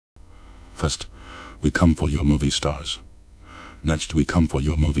First, we come for your movie stars. Next, we come for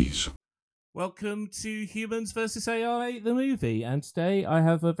your movies. Welcome to Humans vs. AI, the movie. And today I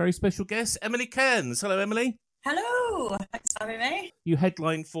have a very special guest, Emily Cairns. Hello, Emily. Hello, thanks for having me. You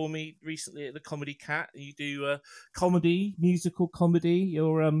headlined for me recently at the Comedy Cat. You do comedy, musical comedy.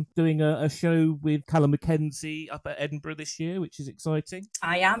 You're doing a show with Callum Mackenzie up at Edinburgh this year, which is exciting.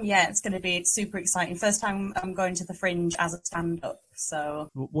 I am, yeah. It's going to be super exciting. First time I'm going to the Fringe as a stand-up. So,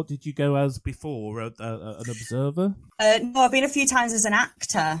 what did you go as before? An observer? No, I've been a few times as an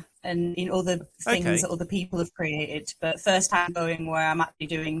actor and in other things that other people have created. But first time going where I'm actually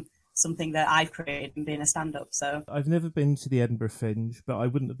doing something that I've created and being a stand-up. So I've never been to the Edinburgh Fringe, but I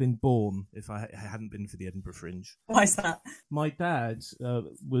wouldn't have been born if I hadn't been for the Edinburgh Fringe. Why is that? My dad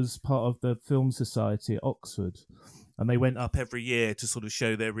was part of the Film Society at Oxford, and they went up every year to sort of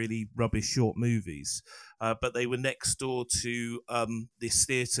show their really rubbish short movies. But they were next door to this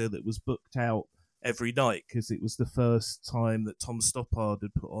theatre that was booked out every night because it was the first time that Tom Stoppard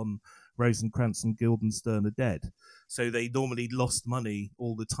had put on Rosencrantz and Guildenstern Are Dead. So they normally lost money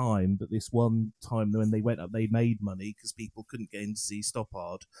all the time, but this one time when they went up, they made money because people couldn't get in to see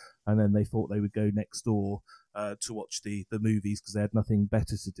Stoppard, and then they thought they would go next door to watch the movies because they had nothing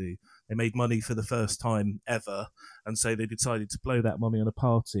better to do. They made money for the first time ever, and so they decided to blow that money on a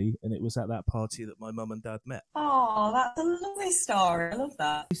party, and it was at that party that my mum and dad met. Oh, that's a lovely story. I love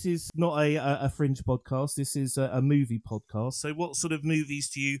that. This is not a Fringe podcast. This is a movie podcast. So what sort of movies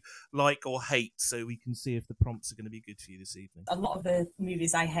do you like or hate, so we can see if the prompts are going to be good for you this evening? A lot of the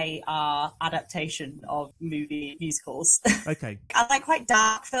movies I hate are adaptation of movie musicals. Okay. I like quite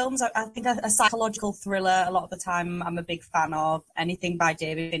dark films. I think a psychological thriller a lot of the time I'm a big fan of. Anything by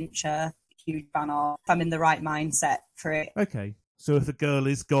David Fincher, huge fan of. If I'm in the right mindset for it. Okay. So if a girl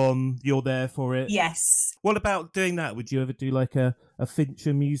is gone, you're there for it? Yes. What about doing that? Would you ever do like a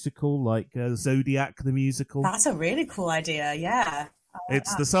Fincher musical, like Zodiac the musical? That's a really cool idea, yeah.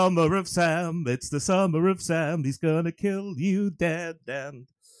 It's the summer of Sam, it's the summer of Sam, he's gonna kill you dead and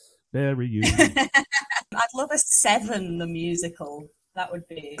bury you. I'd love a Seven, the musical. That would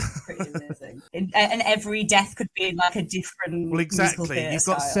be pretty amazing. And every death could be in like a different Well, exactly. musical You've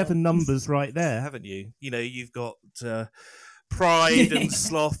got style. 7 numbers right there, haven't you? You know, you've got pride and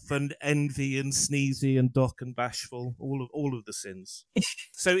sloth and envy and sneezy and dock and bashful, all of the sins.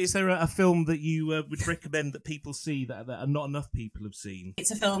 So is there a film that you would recommend that people see that not enough people have seen?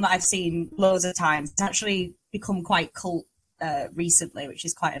 It's a film that I've seen loads of times. It's actually become quite cult recently, which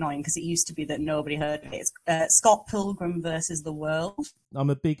is quite annoying because it used to be that nobody heard of it. It's Scott Pilgrim versus the World. I'm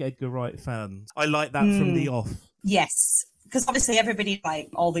a big Edgar Wright fan. I like that from the off. Yes, because obviously everybody like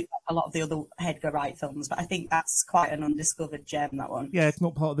a lot of the other Edgar Wright films, but I think that's quite an undiscovered gem, that one. Yeah, it's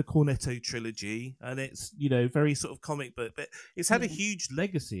not part of the Cornetto trilogy, and it's, you know, very sort of comic book, but it's had a huge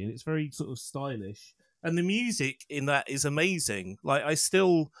legacy, and it's very sort of stylish. And the music in that is amazing. Like, I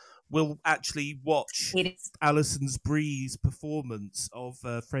still will actually watch Alison's Bree's performance of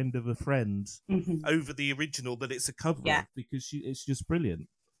Friend of a Friend over the original that it's a cover of, because it's just brilliant.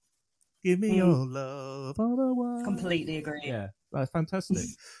 Give me your love, otherwise. Completely agree. Yeah, that's fantastic.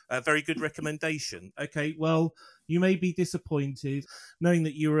 Very good recommendation. Okay, well, you may be disappointed knowing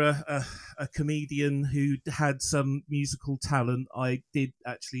that you're a comedian who had some musical talent. I did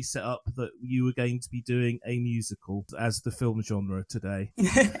actually set up that you were going to be doing a musical as the film genre today.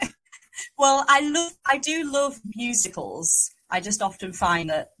 Well, I do love musicals. I just often find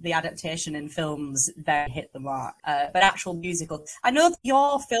that the adaptation in films very hit the mark. But actual musical, I know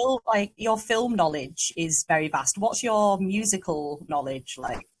that your film knowledge is very vast. What's your musical knowledge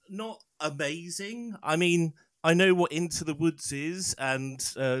like? Not amazing. I mean, I know what Into the Woods is and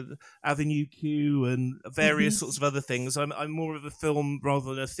Avenue Q and various sorts of other things. I'm more of a film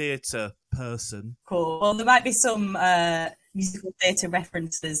rather than a theatre person. Cool. Well, there might be some musical theatre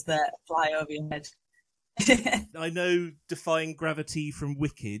references that fly over your head. I know Defying Gravity from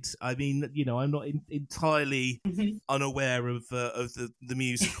Wicked. I mean, you know, I'm not entirely unaware of the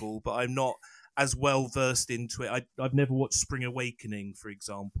musical, but I'm not as well versed into it. I've never watched Spring Awakening, for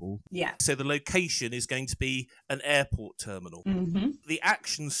example. Yeah. So the location is going to be an airport terminal. The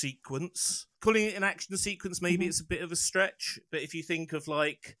action sequence, calling it an action sequence, maybe it's a bit of a stretch, but if you think of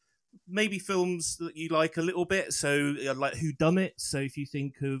like maybe films that you like a little bit, so like Whodunit, so if you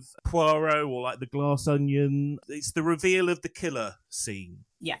think of Poirot or like The Glass Onion, it's the reveal of the killer scene.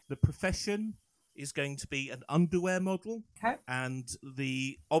 Yeah. The Profession is going to be an underwear model, and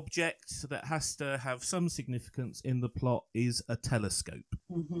the object that has to have some significance in the plot is a telescope.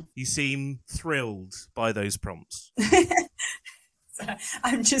 You seem thrilled by those prompts.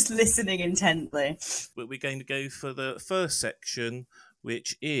 I'm just listening intently. But we're going to go for the first section,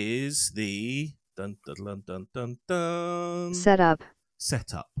 which is the dun dun dun dun dun dun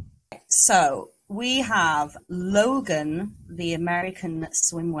Setup. So we have Logan, the American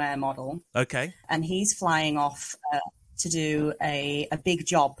swimwear model. Okay. And he's flying off to do a big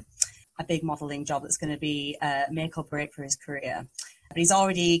job, a big modelling job that's going to be make or break for his career. But he's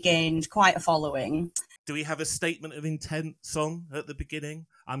already gained quite a following. Do we have a statement of intent song at the beginning?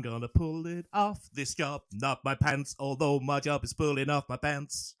 I'm going to pull it off this job, not my pants, although my job is pulling off my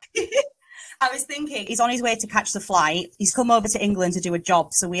pants. I was thinking he's on his way to catch the flight. He's come over to England to do a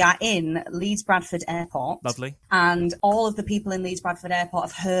job. So we are in Leeds Bradford Airport. Lovely. And all of the people in Leeds Bradford Airport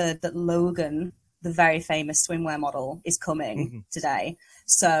have heard that Logan, the very famous swimwear model, is coming today.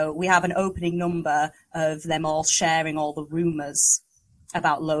 So we have an opening number of them all sharing all the rumours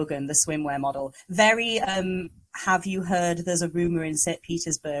about Logan, the swimwear model. Very, have you heard there's a rumour in St.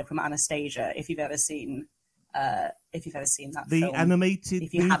 Petersburg from Anastasia, if you've ever seen that the film. Animated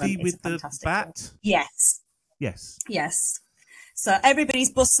movie with the bat? Film. Yes. Yes. So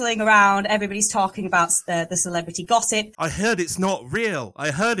everybody's bustling around. Everybody's talking about the celebrity gossip. I heard it's not real.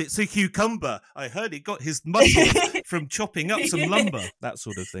 I heard it's a cucumber. I heard he got his muscles from chopping up some lumber. That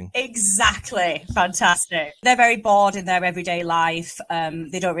sort of thing. Exactly. Fantastic. They're very bored in their everyday life.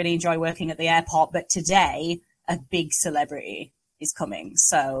 They don't really enjoy working at the airport. But today, a big celebrity is coming.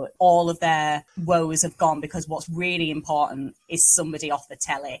 So all of their woes have gone because what's really important is somebody off the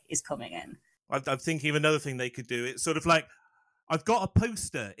telly is coming in. I'm thinking of another thing they could do. It's sort of like, I've got a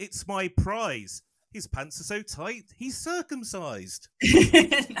poster. It's my prize. His pants are so tight, he's circumcised.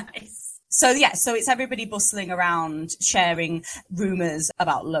 Nice. So it's everybody bustling around, sharing rumours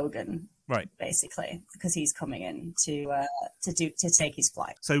about Logan. Right. Basically, because he's coming in to take his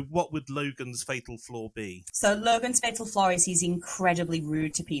flight. So what would Logan's fatal flaw be? So Logan's fatal flaw is he's incredibly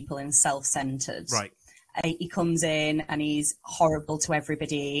rude to people and self-centered. Right. He comes in and he's horrible to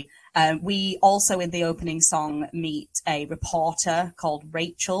everybody. We also, in the opening song, meet a reporter called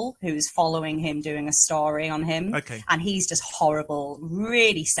Rachel who's following him, doing a story on him. Okay. And he's just horrible,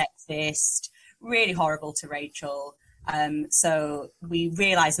 really sexist, really horrible to Rachel. So we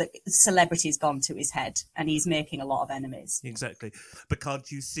realise that celebrity's gone to his head and he's making a lot of enemies. Exactly. But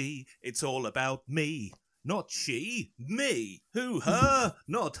can't you see, it's all about me. Not she, me. Who, her?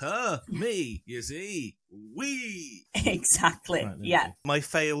 Not her, me. You see, we. Exactly, Right, yeah. My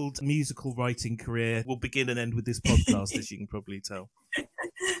failed musical writing career will begin and end with this podcast, as you can probably tell.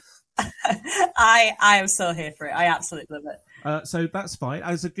 I am so here for it. I absolutely love it. So that's fine.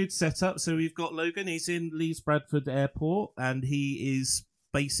 As a good setup, so we've got Logan. He's in Leeds Bradford Airport, and he is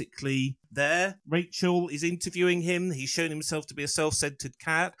basically there. Rachel is interviewing him. He's shown himself to be a self-centered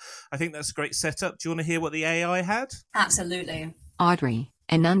cat. I think that's a great setup. Do you want to hear what the AI had? Absolutely. Audrey,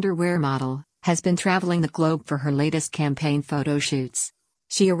 an underwear model, has been traveling the globe for her latest campaign photo shoots.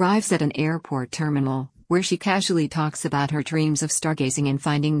 She arrives at an airport terminal, where she casually talks about her dreams of stargazing and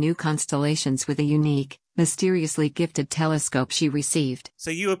finding new constellations with a unique, mysteriously gifted telescope she received.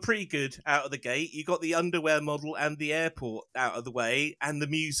 So you were pretty good out of the gate. You got the underwear model and the airport out of the way, and the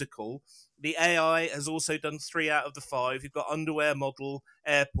musical. The AI has also done 3 out of the 5. You've got underwear model,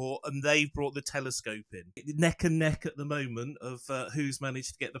 airport, and they've brought the telescope in. Neck and neck at the moment of who's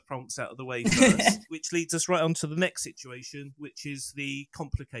managed to get the prompts out of the way first, which leads us right on to the next situation, which is the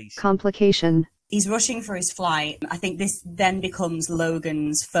complication. He's rushing for his flight. I think this then becomes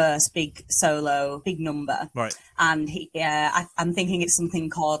Logan's first big number. Right. And I'm thinking it's something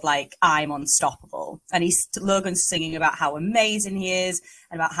called like I'm Unstoppable. And Logan's singing about how amazing he is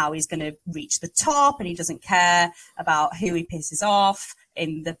and about how he's going to reach the top and he doesn't care about who he pisses off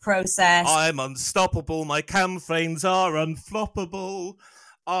in the process. I'm unstoppable. My cam frames are unfloppable.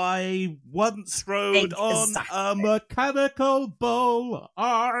 I once rode on a mechanical bull.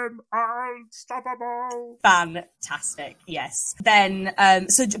 I'm unstoppable. Fantastic, yes. Then,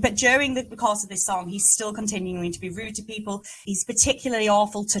 but during the course of this song, he's still continuing to be rude to people. He's particularly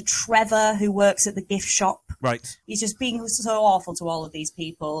awful to Trevor, who works at the gift shop. Right. He's just being so awful to all of these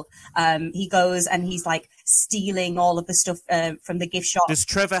people. He goes and he's like stealing all of the stuff from the gift shop. Does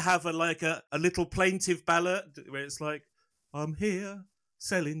Trevor have a little plaintive ballad where it's like, I'm here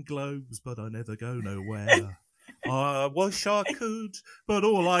selling globes, but I never go nowhere. I wish I could, but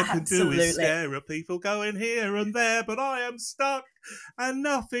all I can do is stare at people going here and there, but I am stuck, and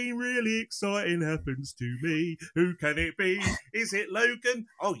nothing really exciting happens to me. Who can it be? Is it Logan?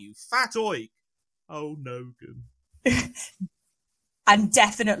 Oh, you fat oik. Oh, Logan. And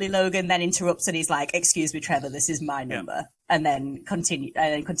definitely Logan then interrupts and he's like, excuse me, Trevor, this is my number. Yeah. And then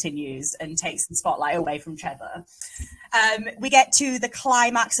continues and takes the spotlight away from Trevor. We get to the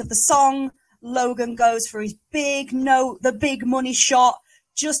climax of the song. Logan goes for his big note, the big money shot.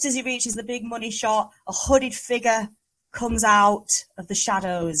 Just as he reaches the big money shot, a hooded figure comes out of the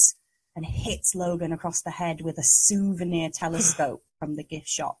shadows and hits Logan across the head with a souvenir telescope from the gift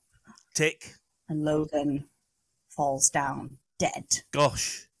shop. Tick. And Logan falls down, dead.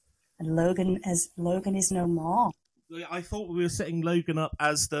 Gosh. And Logan is no more. I thought we were setting Logan up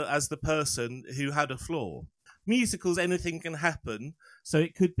as the person who had a flaw. Musicals, anything can happen, so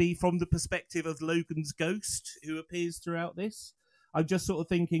it could be from the perspective of Logan's ghost who appears throughout this. I'm just sort of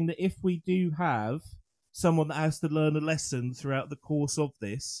thinking that if we do have someone that has to learn a lesson throughout the course of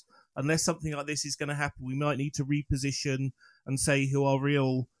this, unless something like this is going to happen, we might need to reposition and say who our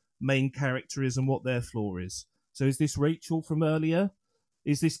real main character is and what their flaw is. So is this Rachel from earlier?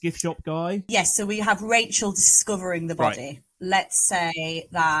 Is this gift shop guy? Yes, so we have Rachel discovering the body. Right. Let's say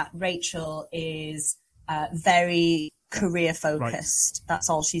that Rachel is very career focused. Right. That's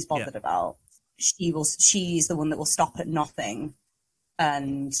all she's bothered about. She's the one that will stop at nothing,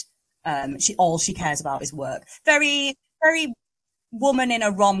 and all she cares about is work. Very, very woman in a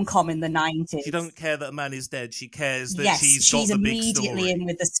rom-com in the 90s. She doesn't care that a man is dead. She cares that she's got the big story. She's immediately in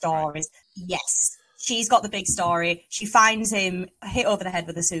with the stories. Right. Yes. She's got the big story. She finds him hit over the head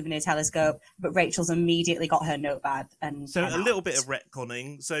with a souvenir telescope, but Rachel's immediately got her notepad. So a little bit of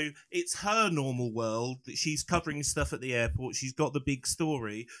retconning. So it's her normal world that she's covering stuff at the airport. She's got the big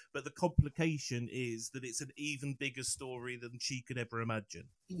story, but the complication is that it's an even bigger story than she could ever imagine.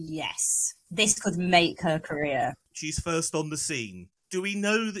 Yes. This could make her career. She's first on the scene. Do we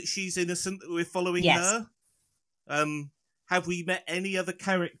know that she's innocent, that we're following her? Have we met any other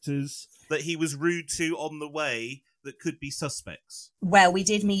characters that he was rude to on the way that could be suspects? Well, we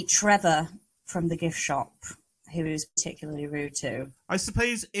did meet Trevor from the gift shop, who he was particularly rude to. I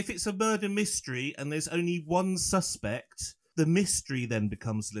suppose if it's a murder mystery and there's only one suspect, the mystery then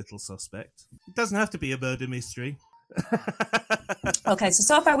becomes little suspect. It doesn't have to be a murder mystery. Okay,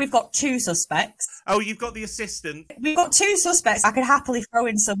 so far we've got 2 suspects. Oh, you've got the assistant. We've got 2 suspects. I could happily throw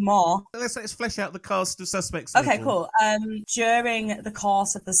in some more. Let's flesh out the cast of suspects. Okay, cool. During the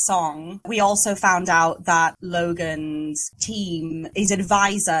course of the song, we also found out that Logan's team, his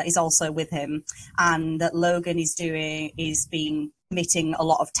advisor, is also with him, and that Logan is committing a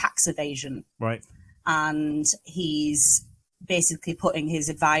lot of tax evasion. Right. And he's basically putting his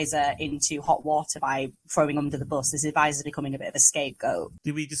advisor into hot water by throwing him under the bus. His advisor's becoming a bit of a scapegoat.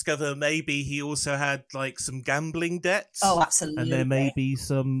 Did we discover maybe he also had some gambling debts? Oh, absolutely. And there may be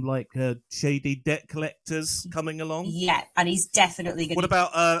some shady debt collectors coming along? Yeah, and he's definitely going to... What about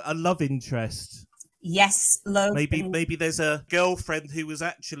a love interest? Yes, Logan. Maybe there's a girlfriend who was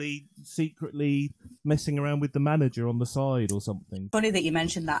actually secretly messing around with the manager on the side or something. Funny that you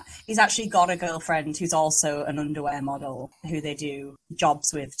mentioned that. He's actually got a girlfriend who's also an underwear model who they do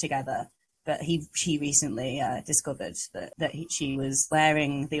jobs with together. But she recently discovered that she was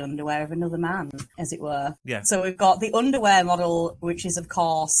wearing the underwear of another man, as it were. Yeah. So we've got the underwear model, which is, of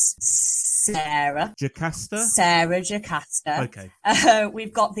course, Sarah. Jocasta? Sarah Jocasta. Okay.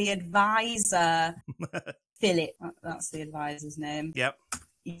 We've got the advisor, Philip. That's the advisor's name. Yep.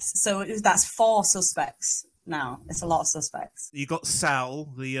 So that's 4 suspects now. It's a lot of suspects. You got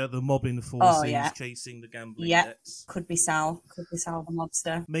Sal, the mobbing forces chasing the gambling debts. Could be Sal. Could be Sal the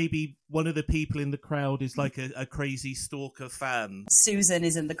mobster. Maybe one of the people in the crowd is like a crazy stalker fan. Susan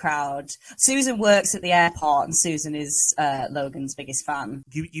is in the crowd. Susan works at the airport, and Susan is Logan's biggest fan.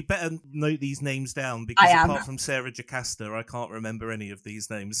 You better note these names down, because apart from Sarah Jocasta, I can't remember any of these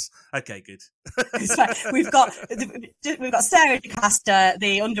names. Okay, good. We've got Sarah Jocasta,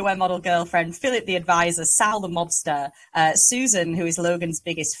 the underwear model girlfriend, Philip the advisor, Sal the mobster, Susan, who is Logan's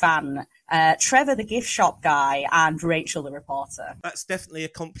biggest fan, Trevor the gift shop guy, and Rachel the reporter. That's definitely a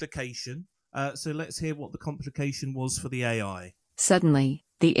complication. So let's hear what the complication was for the AI. Suddenly,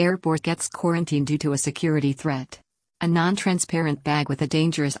 the airport gets quarantined due to a security threat. A non-transparent bag with a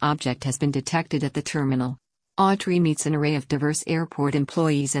dangerous object has been detected at the terminal. Audrey meets an array of diverse airport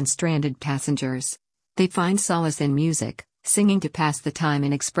employees and stranded passengers. They find solace in music, singing to pass the time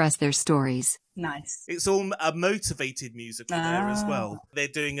and express their stories. Nice. It's all a motivated musical there as well. They're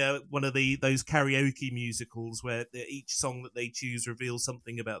doing one of those karaoke musicals where each song that they choose reveals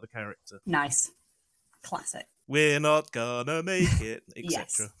something about the character. Nice. Classic. We're not gonna make it,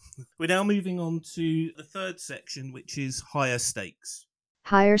 etc. Yes. We're now moving on to the third section, which is higher stakes.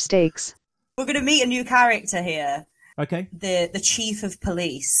 Higher stakes. We're going to meet a new character here. Okay. The chief of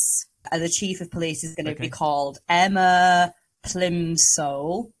police. The chief of police is going to be called Emma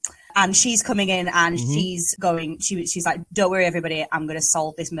Plimsoll. And she's coming in and she's like, don't worry, everybody, I'm going to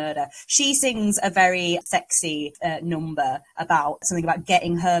solve this murder. She sings a very sexy number about something about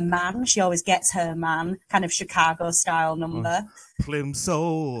getting her man. She always gets her man, kind of Chicago style number.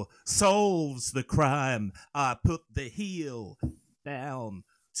 Plimsoll solves the crime. I put the heel down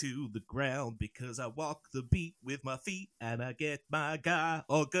to the ground because I walk the beat with my feet and I get my guy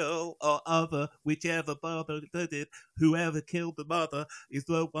or girl or other, whichever brother did it. Whoever killed the mother is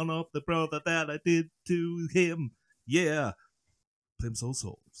the one of the brother that I did to him. Yeah. Plimsoll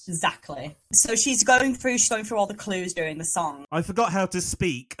solves. Exactly. So she's going through all the clues during the song. I forgot how to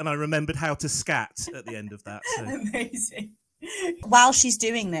speak and I remembered how to scat at the end of that. So. Amazing. While she's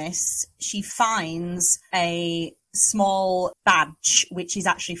doing this, she finds a small badge, which is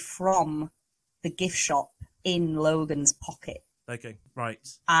actually from the gift shop in Logan's pocket. Okay, right.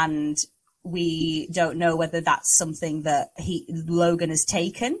 And we don't know whether that's something that Logan has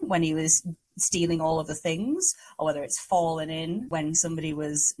taken when he was stealing all of the things, or whether it's fallen in when somebody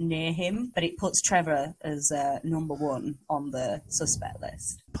was near him. But it puts Trevor as number one on the suspect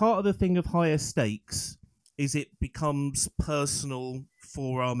list. Part of the thing of higher stakes is it becomes personal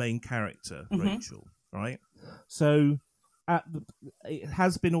for our main character, Rachel, right? So it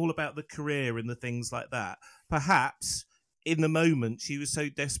has been all about the career and the things like that. Perhaps in the moment she was so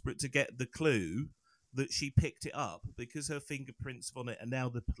desperate to get the clue that she picked it up because her fingerprints on it and now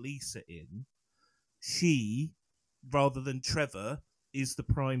the police are in. She, rather than Trevor, is the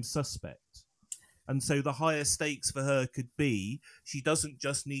prime suspect. And so the higher stakes for her could be she doesn't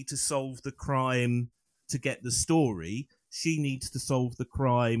just need to solve the crime to get the story, she needs to solve the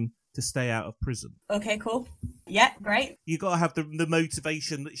crime to stay out of prison. Okay, cool. Yeah, great. You got to have the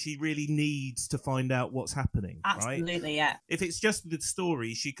motivation that she really needs to find out what's happening. Absolutely, right? Yeah. If it's just the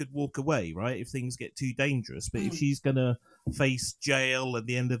story, she could walk away, right? If things get too dangerous. But if she's going to face jail at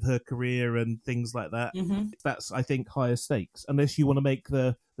the end of her career and things like that, that's, I think, higher stakes. Unless you want to make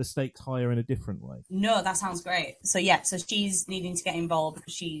the stakes higher in a different way. No, that sounds great. So she's needing to get involved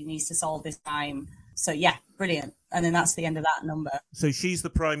because she needs to solve this crime. So yeah, brilliant. And then that's the end of that number. So she's the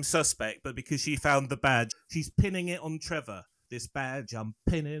prime suspect, but because she found the badge, she's pinning it on Trevor. This badge, I'm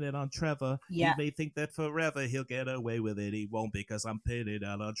pinning it on Trevor. Yeah. He may think that forever he'll get away with it. He won't because I'm pinning it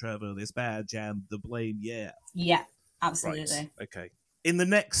on Trevor. This badge and the blame, yeah. Yeah, absolutely. Right. Okay. In the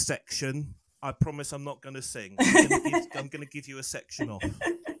next section, I promise I'm not going to sing. I'm going to give you a section off.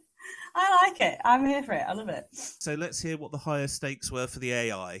 I like it. I'm here for it. I love it. So let's hear what the higher stakes were for the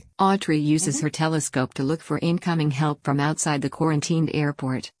AI. Audrey uses her telescope to look for incoming help from outside the quarantined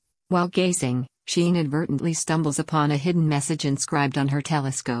airport. While gazing, she inadvertently stumbles upon a hidden message inscribed on her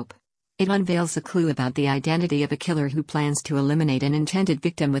telescope. It unveils a clue about the identity of a killer who plans to eliminate an intended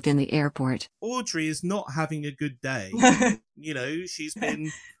victim within the airport. Audrey is not having a good day. She's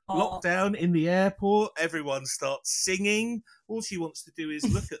been locked down in the airport. Everyone starts singing. All she wants to do is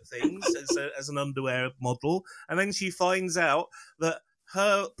look at things as an underwear model. And then she finds out that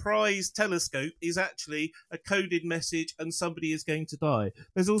her prize telescope is actually a coded message and somebody is going to die.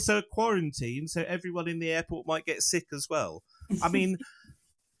 There's also a quarantine, so everyone in the airport might get sick as well. I mean,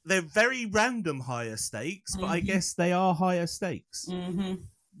 they're very random higher stakes, but I guess they are higher stakes.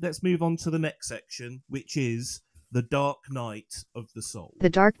 Let's move on to the next section, which is The Dark Night of the Soul. The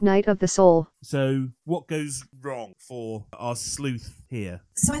Dark Night of the Soul. So what goes wrong for our sleuth here?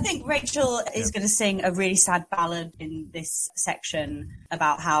 So I think Rachel is going to sing a really sad ballad in this section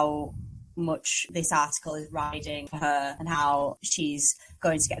about how much this article is riding for her and how she's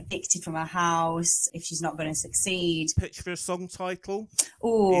going to get evicted from her house if she's not going to succeed. Pitch for a song title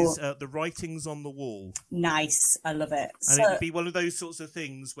is The Writings on the Wall. Nice. I love it. And it would be one of those sorts of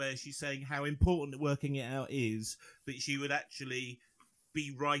things where she's saying how important working it out is, but she would actually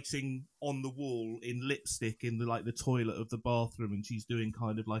be writing on the wall in lipstick in the toilet of the bathroom, and she's doing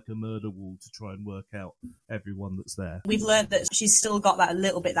kind of like a murder wall to try and work out everyone that's there. We've learned that she's still got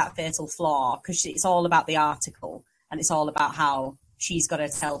that fatal flaw because it's all about the article and it's all about how she's got to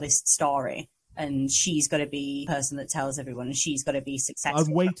tell this story and she's got to be the person that tells everyone and she's got to be successful.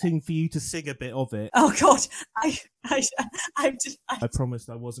 I'm waiting for you to sing a bit of it. Oh God, I promised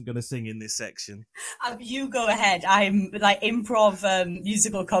I wasn't going to sing in this section. You go ahead. I'm improv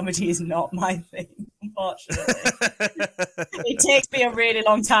musical comedy is not my thing, unfortunately. It takes me a really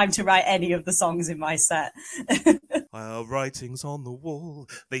long time to write any of the songs in my set. Our writings on the wall,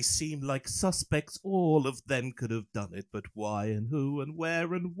 they seem like suspects. All of them could have done it, but why and who and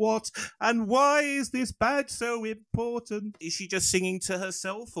where and what? And why is this badge so important? Is she just singing to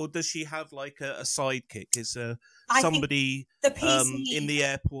herself, or does she have a sidekick? somebody the PC, in the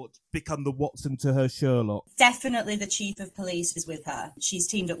airport become the Watson to her Sherlock. definitely the chief of police is with her. She's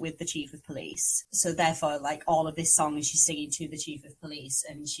teamed up with the chief of police. So therefore, like, all of this song is she's singing to the chief of police,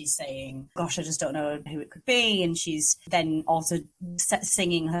 and she's saying, gosh, I just don't know who it could be. And she's then also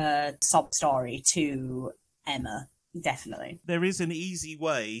singing her sob story to Emma. Definitely. There is an easy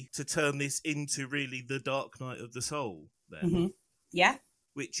way to turn this into really the Dark Night of the Soul then. Mm-hmm. Yeah.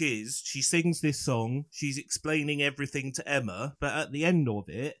 Which is, she sings this song, she's explaining everything to Emma, but at the end of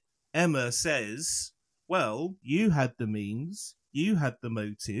it, Emma says, well, you had the means, you had the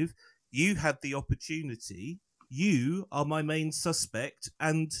motive, you had the opportunity, you are my main suspect,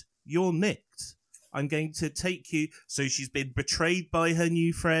 and you're nicked. I'm going to take you. So she's been betrayed by her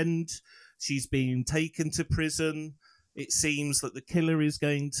new friend, she's been taken to prison, it seems that the killer is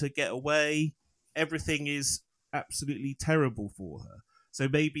going to get away, everything is absolutely terrible for her. So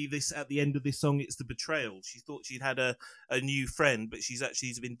maybe this, at the end of this song, it's the betrayal. She thought she'd had a new friend, but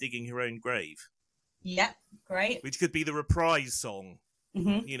she's been digging her own grave. Yeah, great. Which could be the reprise song.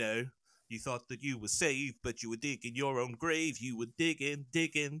 Mm-hmm. You know, you thought that you were safe, but you were digging your own grave. You were digging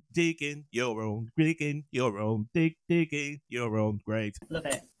your own, digging your own, digging your own grave. Love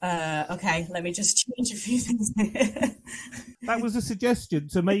it. Okay, let me just change a few things. That was a suggestion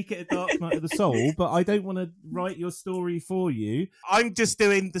to make it a Dark Night of the Soul, but I don't want to write your story for you. I'm just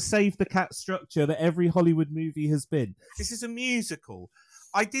doing the Save the Cat structure that every Hollywood movie has been. This is a musical.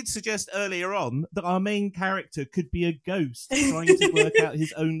 I did suggest earlier on that our main character could be a ghost trying to work out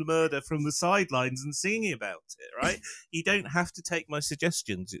his own murder from the sidelines and singing about it, right? You don't have to take my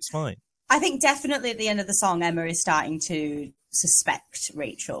suggestions. It's fine. I think definitely at the end of the song, Emma is starting to suspect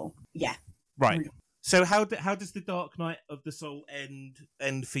Rachel. Yeah. Right. So how does the Dark Night of the Soul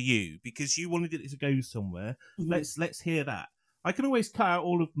end for you? Because you wanted it to go somewhere. Mm-hmm. Let's hear that. I can always cut out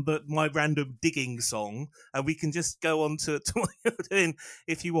all of my random digging song, and we can just go on to what you're doing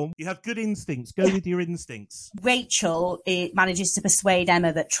if you want. You have good instincts. Go with your instincts. Rachel manages to persuade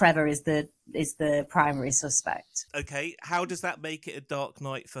Emma that Trevor is the primary suspect. Okay, how does that make it a dark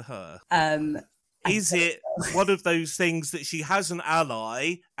night for her? Is it one of those things that she has an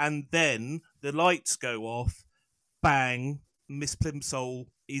ally, and then the lights go off, bang, Miss Plimsoll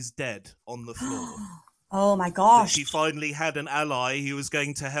is dead on the floor? Oh my gosh. That she finally had an ally who was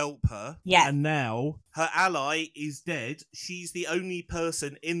going to help her. Yeah. And now her ally is dead. She's the only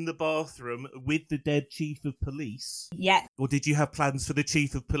person in the bathroom with the dead chief of police. Yeah. Or did you have plans for the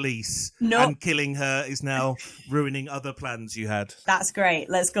chief of police? No. And killing her is now ruining other plans you had. That's great.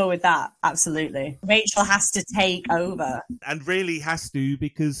 Let's go with that. Absolutely. Rachel has to take over. And really has to,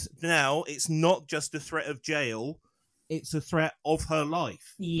 because now it's not just a threat of jail. It's a threat of her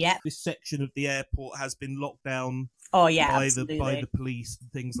life. Yep. This section of the airport has been locked down by the police and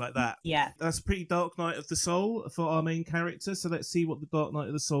things like that. Yeah. That's a pretty Dark Night of the Soul for our main character. So let's see what the Dark Night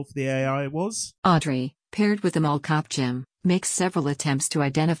of the Soul for the AI was. Audrey, paired with the mall cop Jim, makes several attempts to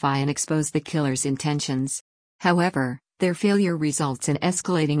identify and expose the killer's intentions. However, their failure results in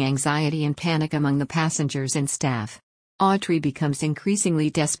escalating anxiety and panic among the passengers and staff. Audrey becomes increasingly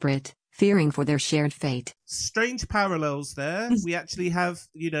desperate, fearing for their shared fate. Strange parallels there. We actually have,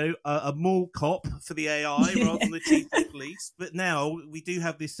 a mall cop for the AI rather than the chief of police. But now we do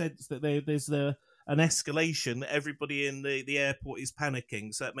have this sense that there's an escalation. Everybody in the airport is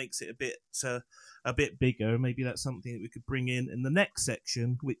panicking, so that makes it a bit bigger. Maybe that's something that we could bring in the next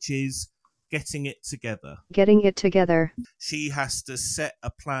section, which is getting it together. Getting it together. She has to set a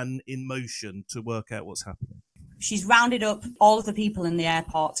plan in motion to work out what's happening. She's rounded up all of the people in the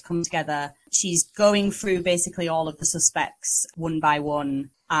airport to come together. She's going through basically all of the suspects one by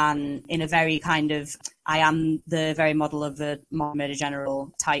one, and in a very kind of, I am the very model of a Murder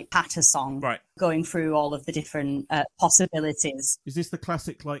General type patter song, right? Going through all of the different possibilities. Is this the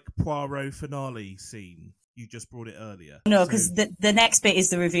classic Poirot finale scene? You just brought it earlier. No, because the next bit is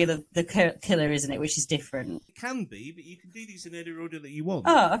the reveal of the killer, isn't it? Which is different. It can be, but you can do these in any order that you want.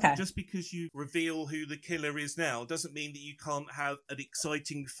 Oh, okay. Just because you reveal who the killer is now doesn't mean that you can't have an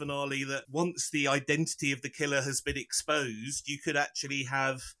exciting finale that once the identity of the killer has been exposed, you could actually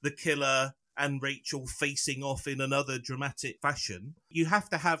have the killer and Rachel facing off in another dramatic fashion. You have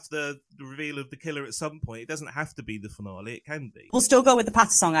to have the reveal of the killer at some point. It doesn't have to be the finale. It can be. We'll still go with the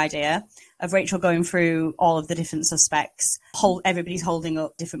patter song idea of Rachel going through all of the different suspects. Everybody's holding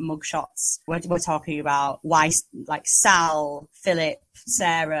up different mugshots. We're talking about why, like Sal, Philip,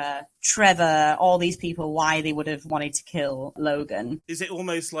 Sarah, Trevor, all these people, why they would have wanted to kill Logan. Is it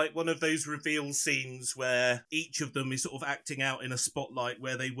almost like one of those reveal scenes where each of them is sort of acting out in a spotlight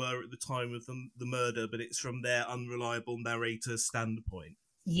where they were at the time of the murder, but it's from their unreliable narrator standpoint?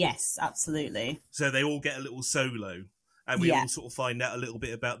 Yes, absolutely. So they all get a little solo, and we all sort of find out a little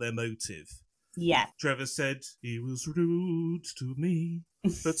bit about their motive. Yeah. Trevor said, "He was rude to me,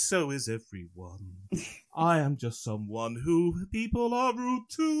 but so is everyone. I am just someone who people are rude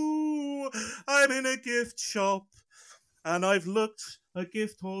to. I'm in a gift shop, and I've looked a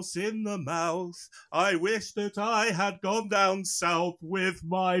gift horse in the mouth. I wish that I had gone down south with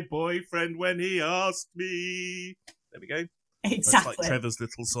my boyfriend when he asked me." There we go. Exactly. That's like Trevor's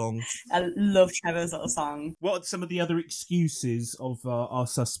little song. I love Trevor's little song. What are some of the other excuses of our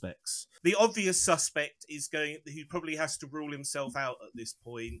suspects? The obvious suspect is who probably has to rule himself out at this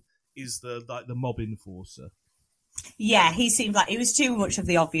point, is the mob enforcer. Yeah, he seemed like he was too much of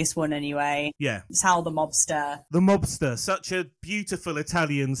the obvious one anyway. Yeah. Sal the mobster. The mobster, such a beautiful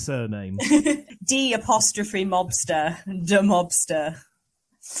Italian surname. D apostrophe mobster. The mobster.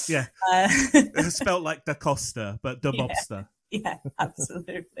 Yeah. Spelt like Da Costa, but Da Mobster. Yeah,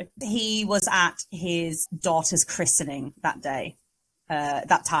 absolutely. He was at his daughter's christening that day.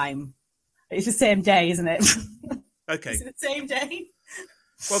 That time. It's the same day, isn't it? Okay. Is it the same day?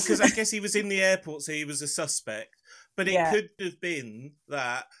 Well, because I guess he was in the airport, so he was a suspect. But it could have been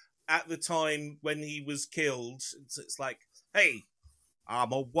that at the time when he was killed, it's like, hey,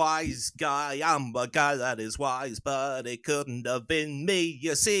 I'm a wise guy. I'm a guy that is wise, but it couldn't have been me.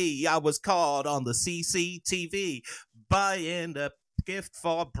 You see, I was caught on the CCTV buying a gift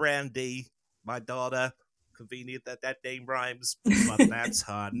for Brandy, my daughter. Convenient that name rhymes, but that's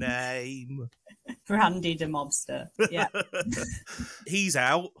her name. Brandy the mobster. Yeah. He's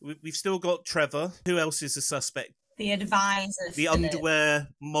out. We've still got Trevor. Who else is a suspect? The advisor. The underwear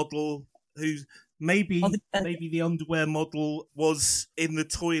model who's... Maybe the underwear model was in the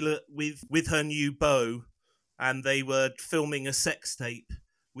toilet with her new beau, and they were filming a sex tape,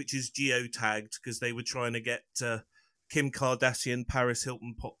 which is geotagged because they were trying to get Kim Kardashian, Paris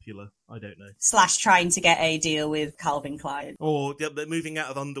Hilton popular. I don't know. / trying to get a deal with Calvin Klein. Or they're moving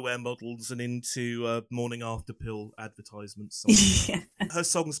out of underwear models and into morning after pill advertisements. Yeah. Her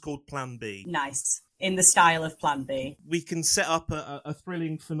song's called Plan B. Nice. In the style of Plan B. We can set up a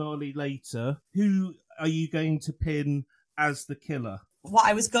thrilling finale later. Who are you going to pin as the killer? What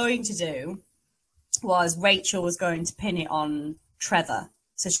I was going to do was Rachel was going to pin it on Trevor.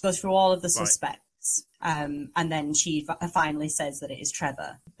 So she goes through all of the suspects. And then she finally says that it is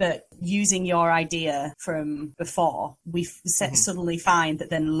Trevor. But using your idea from before, we suddenly find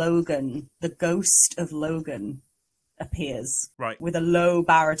that then Logan, the ghost of Logan, appears. Right. With a low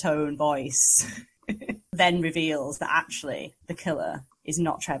baritone voice. Then reveals that actually the killer is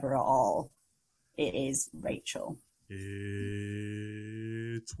not Trevor at all. It is Rachel.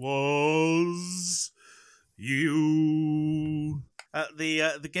 It was you. At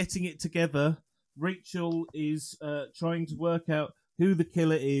the getting it together, Rachel is trying to work out who the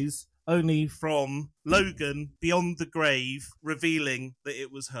killer is, only from Logan beyond the grave revealing that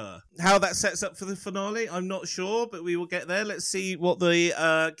it was her. How that sets up for the finale, I'm not sure, but we will get there. Let's see what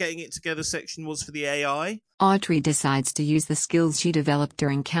the getting it together section was for the AI. Audrey decides to use the skills she developed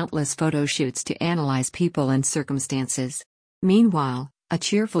during countless photo shoots to analyze people and circumstances. Meanwhile, a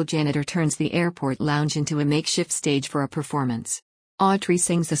cheerful janitor turns the airport lounge into a makeshift stage for a performance. Audrey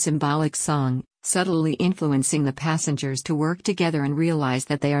sings a symbolic song, subtly influencing the passengers to work together and realize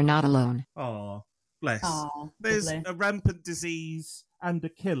that they are not alone. Aw, bless. Aww, There's lovely. a rampant disease and a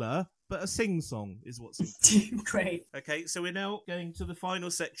killer, but a sing-song is what's in. Great. Okay, so we're now going to the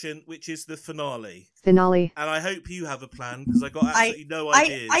final section, which is the finale. Finale. And I hope you have a plan, because I got absolutely no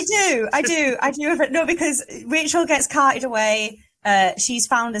ideas. I do. No, because Rachel gets carted away. She's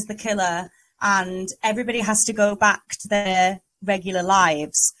found as the killer, and everybody has to go back to their regular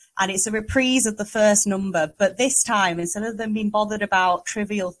lives. And it's a reprise of the first number, but this time, instead of them being bothered about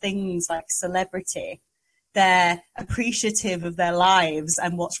trivial things like celebrity, they're appreciative of their lives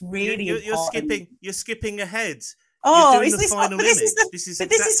and what's really important. You're skipping ahead. Oh, is is this this final not, image? this is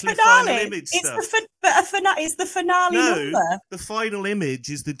exactly finale. Final image It's stuff. it's the finale number. The final image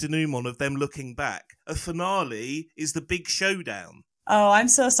is the denouement of them looking back. A finale is the big showdown. Oh, I'm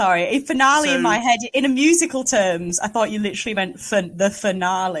so sorry. A finale So- in my head, in a musical terms, I thought you literally meant the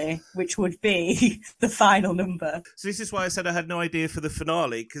finale, which would be the final number. So this is why I said I had no idea for the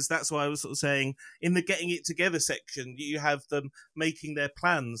finale, because that's why I was sort of saying in the getting it together section, you have them making their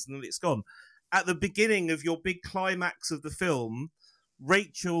plans and then it's gone. At the beginning of your big climax of the film,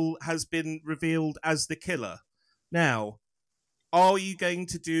 Rachel has been revealed as the killer. Now, are you going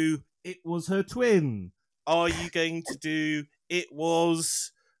to do it was her twin? Are you going to do it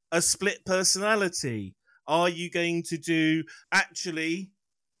was a split personality? Are you going to do actually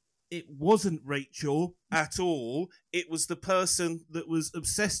it wasn't Rachel at all. It was the person that was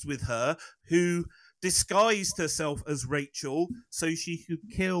obsessed with her who disguised herself as Rachel so she could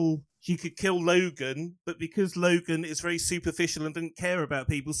kill Logan, but because Logan is very superficial and didn't care about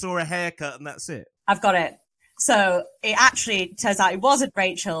people, saw a haircut and that's it. I've got it. So it actually turns out it wasn't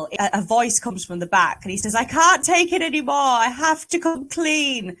Rachel. A voice comes from the back and he says, I can't take it anymore. I have to come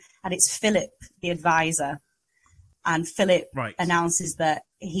clean. And it's Philip, the advisor. And Philip announces that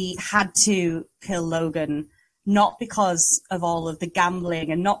he had to kill Logan, not because of all of the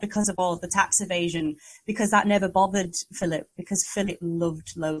gambling and not because of all of the tax evasion, because that never bothered Philip, because Philip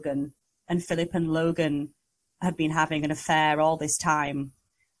loved Logan. And Philip and Logan had been having an affair all this time.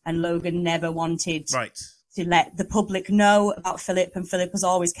 And Logan never wanted to let the public know about Philip, and Philip was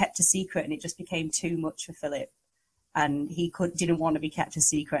always kept a secret, and it just became too much for Philip. And he didn't want to be kept a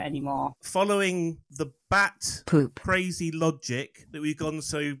secret anymore. Following the bat poop crazy logic that we've gone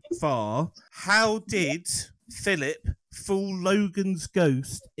so far, how did Philip fool Logan's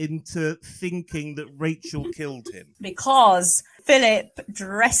ghost into thinking that Rachel killed him? Because Philip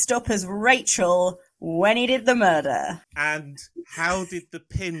dressed up as Rachel when he did the murder. And how did the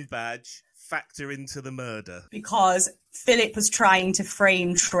pin badge factor into the murder? Because Philip was trying to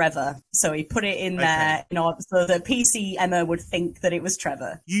frame Trevor, so he put it in there, so that PC Emma would think that it was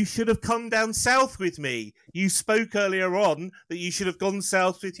Trevor. You should have come down south with me. You spoke earlier on that you should have gone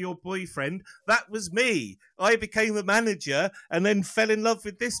south with your boyfriend. That was me. I became a manager and then fell in love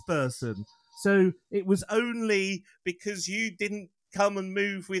with this person. So it was only because you didn't come and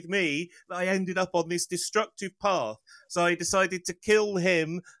move with me that I ended up on this destructive path. So I decided to kill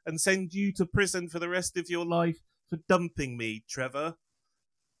him and send you to prison for the rest of your life for dumping me, Trevor,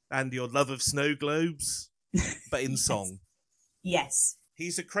 and your love of snow globes, but in song. Yes.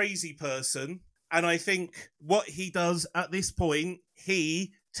 He's a crazy person, and I think what he does at this point,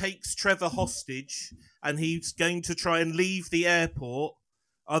 he takes Trevor hostage, and he's going to try and leave the airport,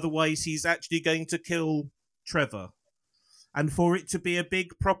 otherwise he's actually going to kill Trevor. And for it to be a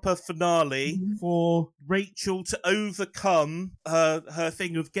big proper finale, for Rachel to overcome her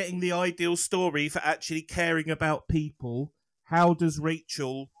thing of getting the ideal story for actually caring about people, how does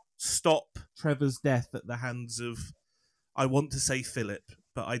Rachel stop Trevor's death at the hands of, I want to say Philip,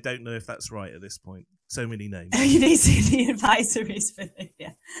 but I don't know if that's right at this point. So many names. You need to see the advisories for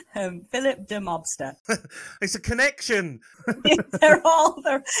yeah. Philip the mobster. It's a connection. they're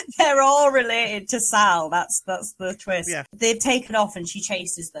all related to Sal. That's the twist. Yeah. They've taken off and she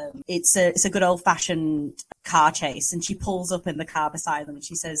chases them. It's a good old fashioned car chase, and she pulls up in the car beside them and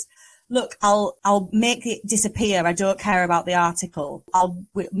she says, look, I'll make it disappear. I don't care about the article. I'll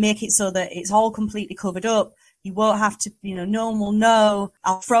make it so that it's all completely covered up. You won't have to, no one will know.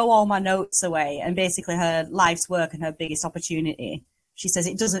 I'll throw all my notes away. And basically her life's work and her biggest opportunity. She says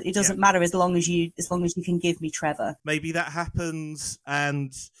it doesn't matter as long as you can give me Trevor. Maybe that happens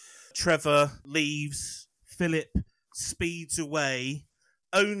and Trevor leaves, Philip speeds away,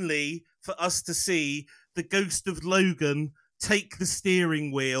 only for us to see the ghost of Logan take the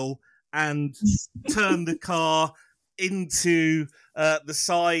steering wheel and turn the car into the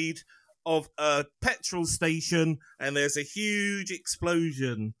side of a petrol station, and there's a huge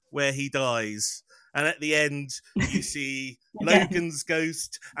explosion where he dies. And at the end, you see Logan's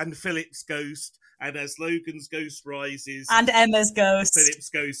ghost and Philip's ghost, and as Logan's ghost rises... And Emma's ghost. Philip's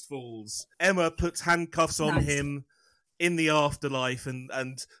ghost falls. Emma puts handcuffs on him in the afterlife and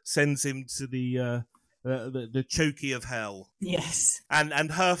sends him to the chokey of hell. Yes.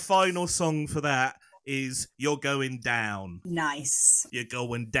 And her final song for that is You're Going Down. Nice. You're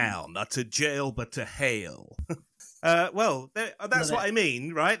going down, not to jail, but to hell. That's what I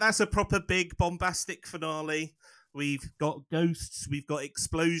mean, right? That's a proper big bombastic finale. We've got ghosts, we've got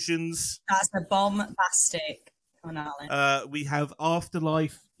explosions. That's a bombastic finale. We have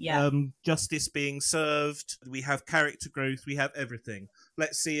afterlife, justice being served. We have character growth, we have everything.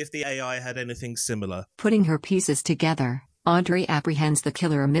 Let's see if the AI had anything similar. Putting her pieces together, Audrey apprehends the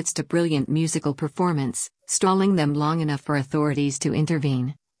killer amidst a brilliant musical performance, stalling them long enough for authorities to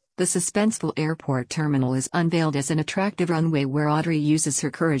intervene. The suspenseful airport terminal is unveiled as an attractive runway where Audrey uses her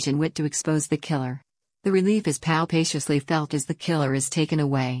courage and wit to expose the killer. The relief is palpably felt as the killer is taken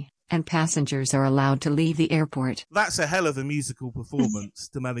away, and passengers are allowed to leave the airport. That's a hell of a musical performance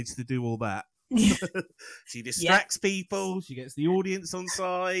to manage to do all that. She distracts people, she gets the audience on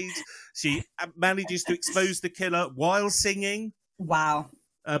side, she manages to expose the killer while singing. Wow.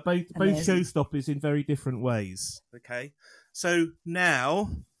 Both showstoppers in very different ways. Okay, so now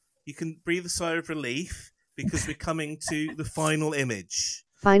you can breathe a sigh of relief because we're coming to the final image.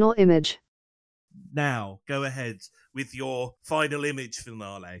 Final image. now, go ahead with your final image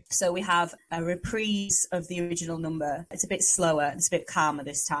finale. So we have a reprise of the original number. It's a bit slower, it's a bit calmer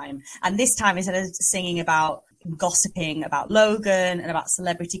this time. And this time, instead of singing about gossiping about Logan and about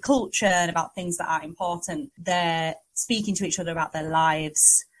celebrity culture and about things that are important, they're speaking to each other about their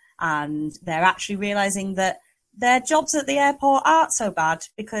lives, and they're actually realizing that their jobs at the airport aren't so bad,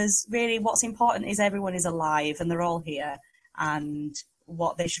 because really what's important is everyone is alive and they're all here, and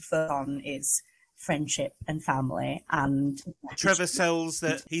what they should focus on is friendship and family. And Trevor sells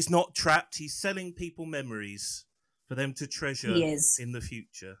that he's not trapped, he's selling people memories for them to treasure in the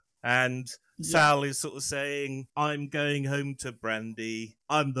future. And Sal is sort of saying, I'm going home to Brandy,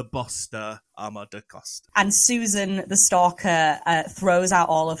 I'm the Boster, I'm a DaCosta. And Susan, the stalker, throws out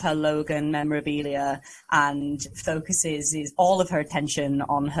all of her Logan memorabilia and focuses all of her attention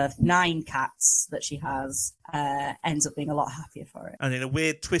on her 9 cats that she has, ends up being a lot happier for it. And in a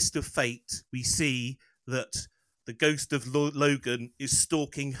weird twist of fate, we see that the ghost of Logan is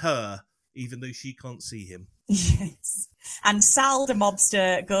stalking her, even though she can't see him. Yes. And Sal the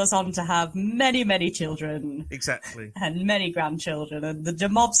mobster goes on to have many, many children. Exactly. And many grandchildren, and the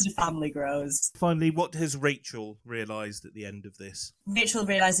mobster family grows. Finally, what has Rachel realised at the end of this? Rachel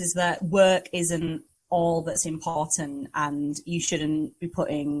realises that work isn't all that's important, and you shouldn't be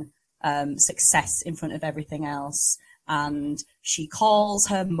putting success in front of everything else. And she calls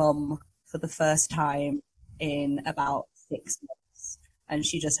her mum for the first time in about 6 months. And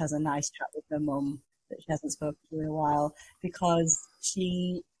she just has a nice chat with her mum that she hasn't spoken to in a while, because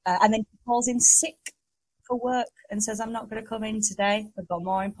she and then she calls in sick for work and says, I'm not going to come in today, I've got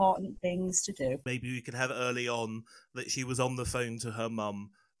more important things to do. Maybe we could have early on that she was on the phone to her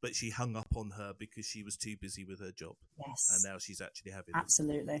mum, but she hung up on her because she was too busy with her job. Yes. And now she's actually having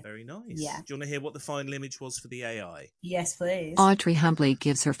Absolutely. It. Very nice. Yeah. Do you want to hear what the final image was for the AI? Yes, please. Audrey humbly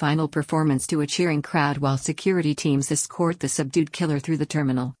gives her final performance to a cheering crowd while security teams escort the subdued killer through the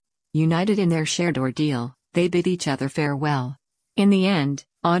terminal. United in their shared ordeal, they bid each other farewell. In the end,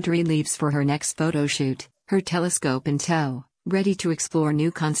 Audrey leaves for her next photo shoot, her telescope in tow, ready to explore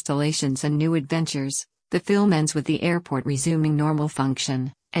new constellations and new adventures. The film ends with the airport resuming normal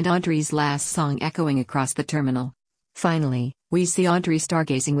function, and Audrey's last song echoing across the terminal. Finally, we see Audrey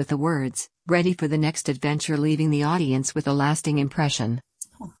stargazing with the words, ready for the next adventure, leaving the audience with a lasting impression.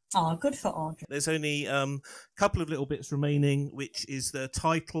 Oh, good for Audrey. There's only a couple of little bits remaining, which is the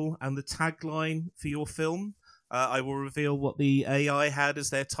title and the tagline for your film. I will reveal what the AI had as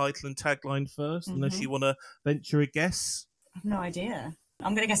their title and tagline first, unless you want to venture a guess. I have no idea.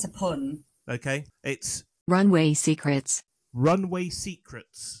 I'm going to guess a pun. Okay, it's Runway Secrets. Runway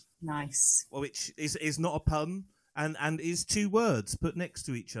Secrets. Nice. Which is not a pun and is 2 words put next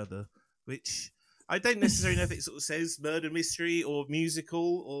to each other, which I don't necessarily know if it sort of says murder mystery or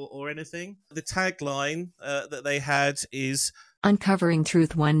musical or anything. The tagline that they had is Uncovering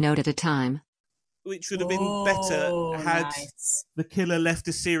truth one note at a time. Which would have been better had the killer left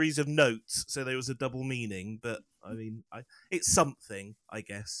a series of notes, so there was a double meaning. But I mean, it's something, I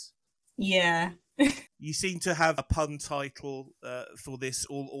guess. Yeah. You seem to have a pun title for this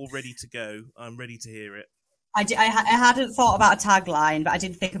all ready to go. I'm ready to hear it. I hadn't thought about a tagline, but I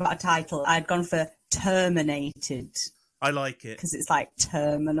didn't think about a title. I'd gone for Terminated. I like it. Because it's like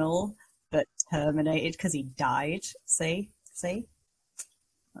terminal, but terminated because he died. See?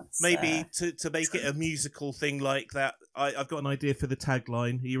 That's, maybe to make it a musical thing like that. I've got an idea for the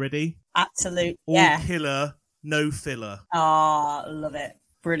tagline. Are you ready? Absolute. All killer, no filler. Oh, love it.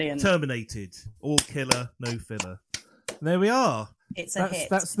 Brilliant. Terminated. All killer, no filler. And there we are. It's a hit.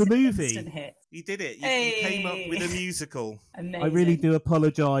 That's the movie. Instant hit. You did it. You came up with a musical. Amazing. I really do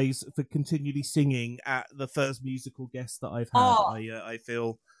apologise for continually singing at the first musical guest that I've had. I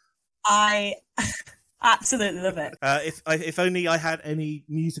feel... I absolutely love it. If only I had any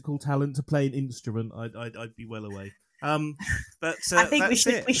musical talent to play an instrument, I'd be well away. But I think we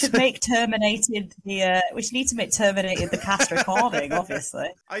should make Terminated we should need to make Terminated the cast recording. Obviously,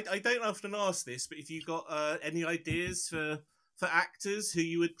 I don't often ask this, but if you got any ideas for actors who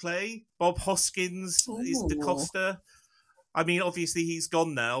you would play, Bob Hoskins is DaCosta. I mean, obviously he's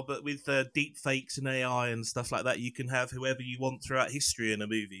gone now, but with deep fakes and AI and stuff like that, you can have whoever you want throughout history in a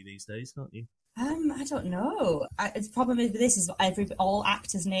movie these days, can't you? I don't know. It's probably this is all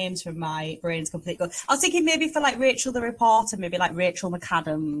actors' names from my brain's complete go. I was thinking maybe for like Rachel the reporter, maybe like Rachel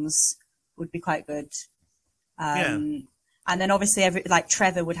McAdams would be quite good. And then obviously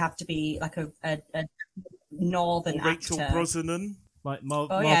Trevor would have to be like a northern actor. Rachel Brosnahan, like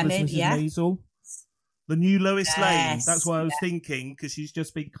Marvelous maybe, Mrs. Maisel. The new Lois Lane. That's why I was thinking, because she's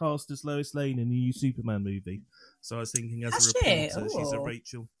just been cast as Lois Lane in the new Superman movie. So I was thinking as a reporter, she's a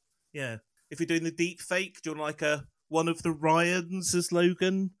Rachel. Yeah. if you're doing the deep fake, do you want like one of the Ryans as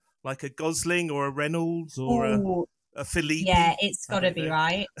Logan, like a Gosling or a Reynolds or a Philippe? Yeah, it's got to be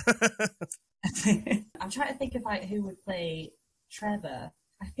right. I'm trying to think of like who would play Trevor.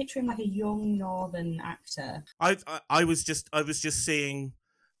 I picture him like a young northern actor. I was just seeing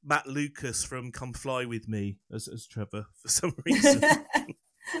Matt Lucas from Come Fly With Me as Trevor for some reason.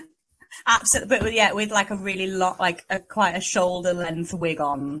 Absolutely, but yeah, with like a really long, like quite a shoulder length wig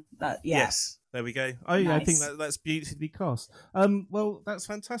on. Yes, there we go. Nice. I think that's beautifully cast. Well, that's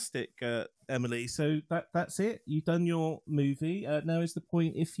fantastic, Emily. So that's it. You've done your movie. Now is the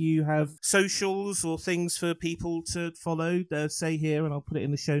point. If you have socials or things for people to follow, say here, and I'll put it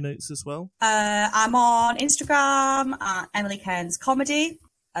in the show notes as well. I'm on Instagram at Emily Cairns Comedy,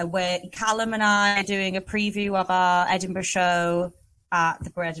 where Callum and I are doing a preview of our Edinburgh show at the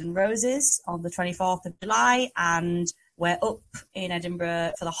Bread and Roses on the 24th of July, and we're up in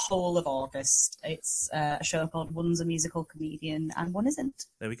Edinburgh for the whole of August. It's a show called One's a Musical Comedian and One Isn't.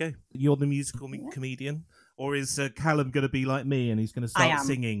 There we go. You're the musical comedian, or is Callum going to be like me and he's going to start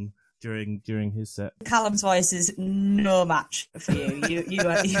singing during his set? Callum's voice is no match for you. You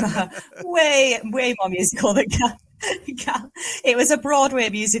are way more musical than Callum. It was a Broadway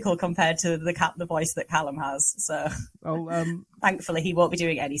musical compared to the voice that Callum has. So, thankfully, he won't be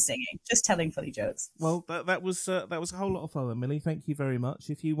doing any singing, just telling funny jokes. Well, that was a whole lot of fun, Emily. Thank you very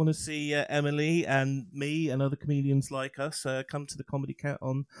much. If you want to see Emily and me and other comedians like us, come to the Comedy Cat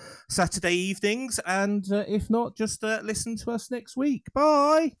on Saturday evenings, and if not, just listen to us next week.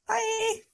 Bye. Bye.